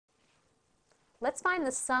Let's find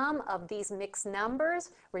the sum of these mixed numbers.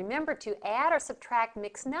 Remember, to add or subtract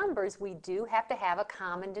mixed numbers, we do have to have a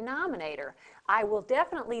common denominator. I will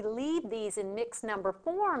definitely leave these in mixed number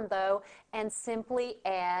form, though, and simply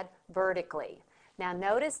add vertically. Now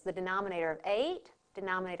notice the denominator of 8,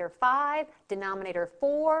 denominator 5, denominator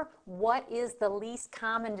 4. What is the least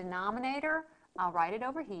common denominator? I'll write it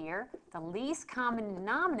over here. The least common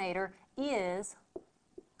denominator is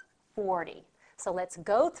 40. So let's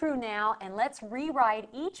go through now and let's rewrite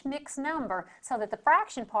each mixed number so that the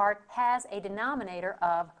fraction part has a denominator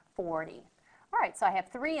of 40. All right, so I have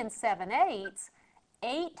 3 and 7/8.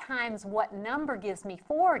 8 times what number gives me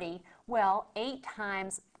 40? Well, 8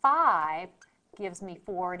 times 5 gives me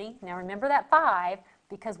 40. Now remember that 5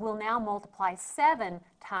 because we'll now multiply 7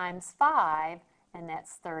 times 5, and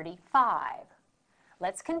that's 35.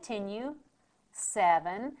 Let's continue.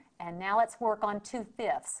 7, and now let's work on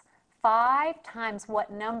 2/5. 5 times what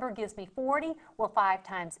number gives me 40? Well, 5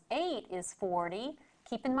 times 8 is 40.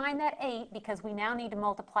 Keep in mind that 8 because we now need to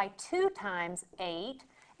multiply 2 times 8,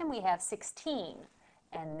 and we have 16.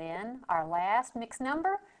 And then our last mixed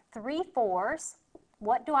number, 3/4.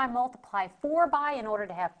 What do I multiply 4 by in order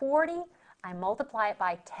to have 40? I multiply it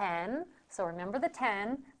by 10. So remember the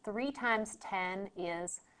 10. 3 times 10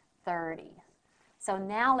 is 30. So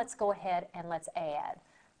now let's go ahead and let's add.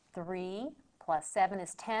 3 plus 7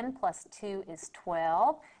 is 10, plus 2 is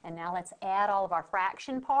 12. And now let's add all of our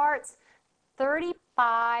fraction parts.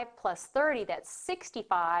 35 plus 30, that's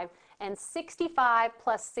 65. And 65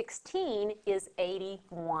 plus 16 is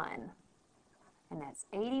 81. And that's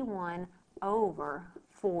 81 over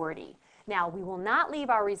 40. Now, we will not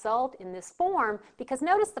leave our result in this form because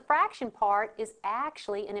notice the fraction part is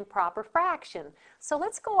actually an improper fraction. So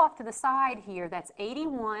let's go off to the side here. That's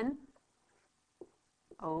 81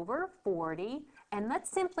 over 40. And let's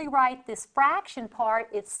simply write this fraction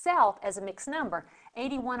part itself as a mixed number.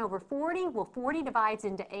 81 over 40, well, 40 divides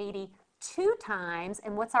into 80 2 times,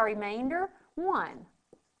 and what's our remainder? 1.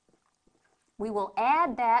 We will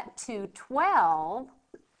add that to 12.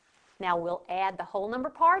 Now we'll add the whole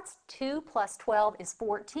number parts. 2 plus 12 is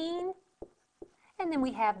 14. And then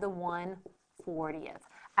we have the 1/40.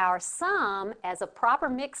 Our sum as a proper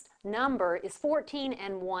mixed number is 14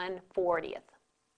 and 1/40.